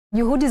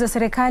Juhudi za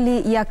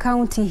serikali ya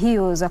kaunti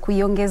hiyo za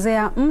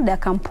kuiongezea muda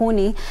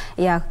kampuni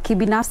ya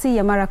kibinafsi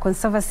ya Mara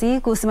Conservancy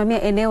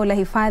kusimamia eneo la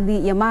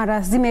hifadhi ya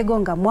Mara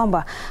zimegonga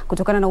mwamba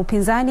kutokana na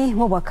upinzani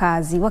wa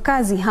Wakazi.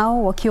 Wakazi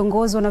hao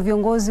wakiongozwa na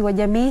viongozi wa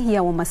jamii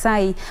ya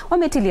Wa-Maasai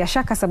wametilia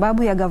shaka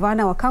sababu ya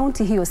gavana wa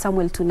kaunti hiyo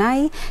Samuel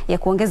Tunai ya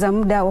kuongeza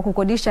muda wa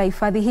kukodisha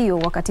hifadhi hiyo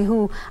wakati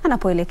huu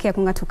anapoelekea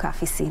kung'atuka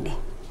afisini.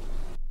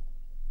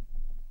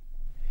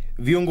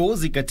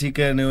 Viongozi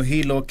katika eneo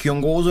hilo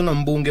wakiongozwa na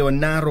mbunge wa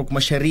Narok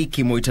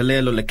Mashariki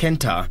Moitalelo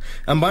Lekenta,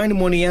 ambaye ni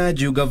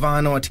mwaniaji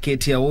gavana wa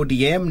tiketi ya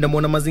ODM na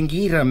mwana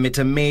mazingira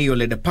Metameyo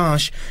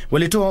Ledapash,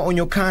 walitoa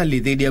onyo kali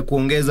dhidi ya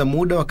kuongeza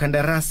muda wa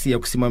kandarasi ya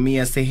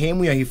kusimamia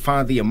sehemu ya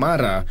hifadhi ya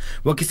Mara,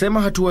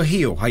 wakisema hatua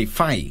hiyo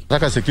haifai.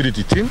 Nataka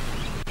security team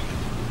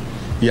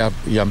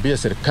iambie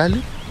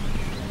serikali,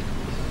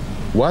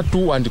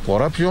 watu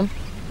anti-corruption,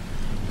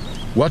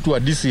 watu wa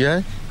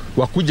DCI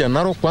wakuja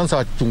Narok kwanza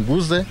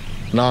wachunguze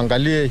na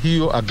angalie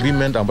hiyo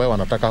agreement ambayo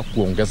wanataka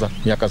kuongeza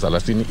miaka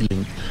 30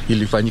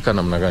 ilifanyika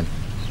namna gani.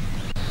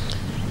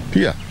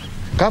 Pia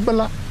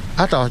kabla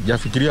hata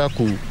hajafikiria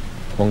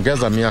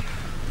kuongeza miaka,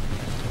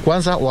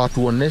 kwanza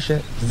watuoneshe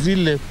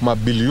zile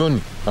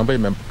mabilioni ambayo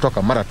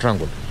imetoka Mara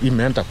Triangle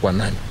imeenda kwa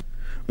nani.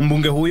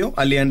 Mbunge huyo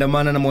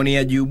aliandamana na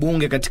mwaniaji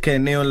ubunge katika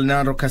eneo la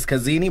Narok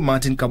Kaskazini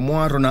Martin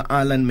Kamwaro na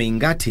Alan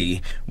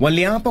Meingati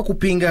waliapa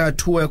kupinga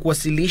hatua ya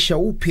kuwasilisha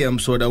upya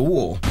mswada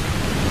huo.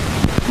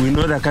 We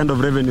know the kind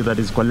of revenue that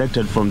is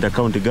collected from the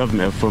county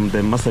government, from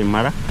the Masai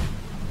Mara.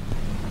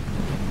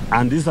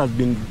 And this has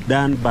been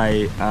done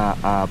by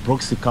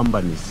proxy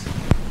companies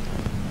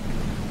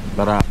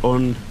that are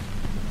owned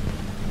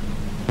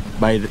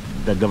by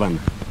the governor.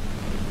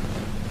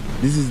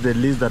 This is the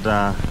list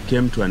that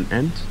came to an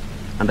end.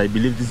 And I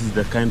believe this is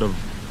the kind of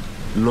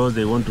laws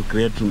they want to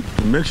create to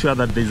make sure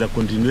that there is a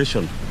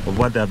continuation of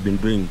what they have been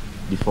doing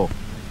before.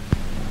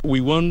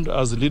 We want,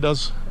 as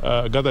leaders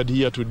gathered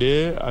here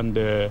today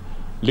and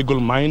legal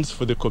minds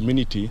for the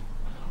community,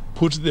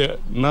 put the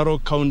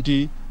Narok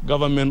County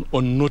government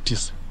on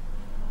notice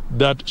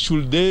that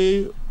should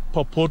they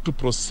purport to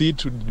proceed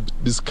to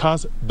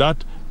discuss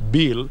that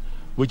bill,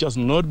 which has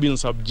not been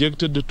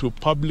subjected to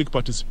public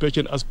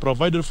participation as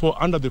provided for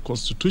under the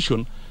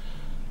Constitution,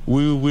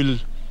 we will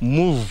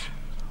move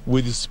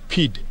with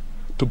speed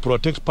to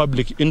protect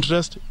public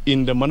interest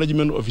in the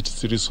management of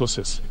its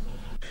resources.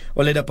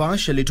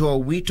 Ledapash alitoa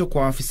wito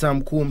kwa afisa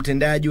mkuu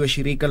mtendaji wa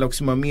shirika la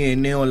kusimamia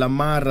eneo la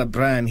Mara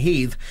Brian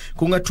Heath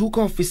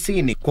kung'atuka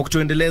ofisini kwa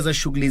kutoendeleza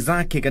shughuli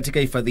zake katika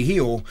hifadhi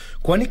hiyo,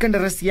 kwani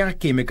kandarasi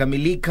yake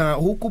imekamilika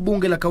huku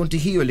bunge la kaunti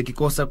hiyo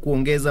likikosa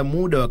kuongeza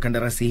muda wa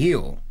kandarasi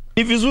hiyo.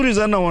 Ni vizuri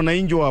sana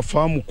wananchi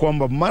wafahamu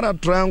kwamba Mara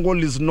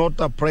Triangle is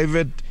not a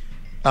private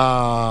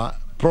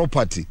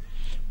property.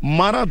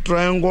 Mara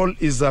Triangle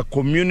is a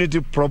community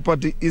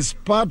property, is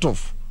part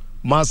of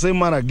Maasai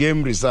Mara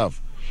Game Reserve.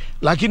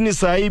 Lakini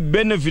saa hii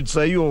benefits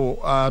za hiyo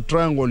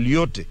triangle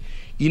yote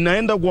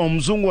inaenda kwa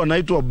mzungu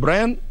anaitwa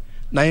Brian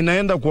na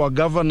inaenda kwa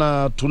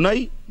gavana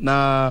Tunai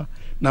na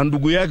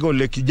ndugu yake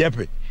Ole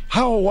Kijepe.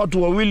 Hao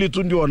watu wawili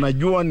tu ndio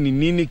wanajua ni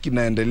nini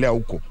kinaendelea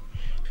huko.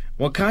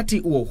 Wakati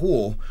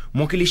huo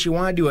mwakilishi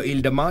wadi wa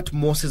Ildamat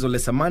Moses Ole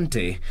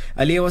Samante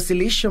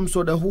aliyewasilisha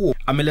mswada huo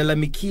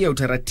amelalamikia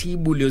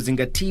utaratibu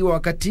uliozingatiwa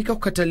katika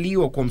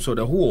kukataliwa kwa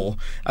mswada huo,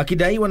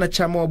 akidai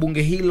wanachama wa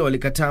bunge hilo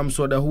walikataa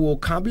mswada huo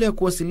kabla ya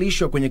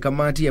kuwasilishwa kwenye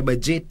kamati ya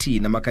bajeti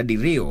na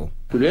makadirio.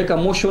 Tuliweka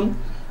motion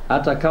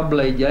hata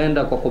kabla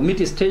ijaenda kwa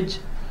committee stage,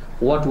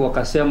 watu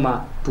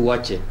wakasema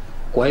tuache.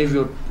 Kwa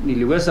hivyo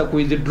niliweza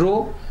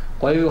withdraw,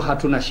 kwa hivyo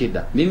hatuna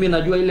shida. Mimi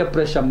najua ile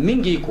pressure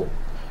mingi iko.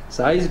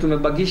 Saa hizi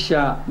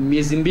tumebakisha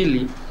miezi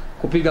 2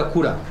 kupiga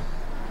kura.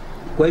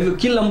 Kwa hivyo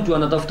kila mtu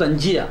anatafuta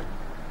njia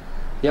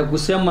ya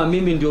kusema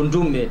mimi ndio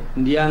ndume,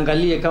 ndiye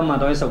angalie kama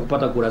ataweza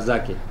kupata kura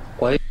zake.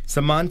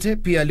 Samante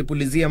pia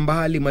alipulizia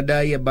mbali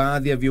madai ya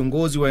baadhi ya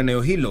viongozi wa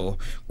eneo hilo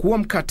kuwa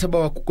mkataba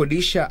wa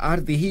kukodisha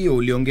ardhi hiyo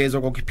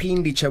uliongezwa kwa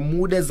kipindi cha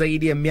muda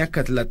zaidi ya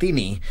miaka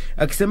 30,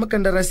 akisema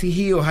kandarasi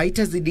hiyo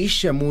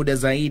haitazidisha muda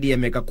zaidi ya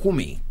miaka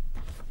 10.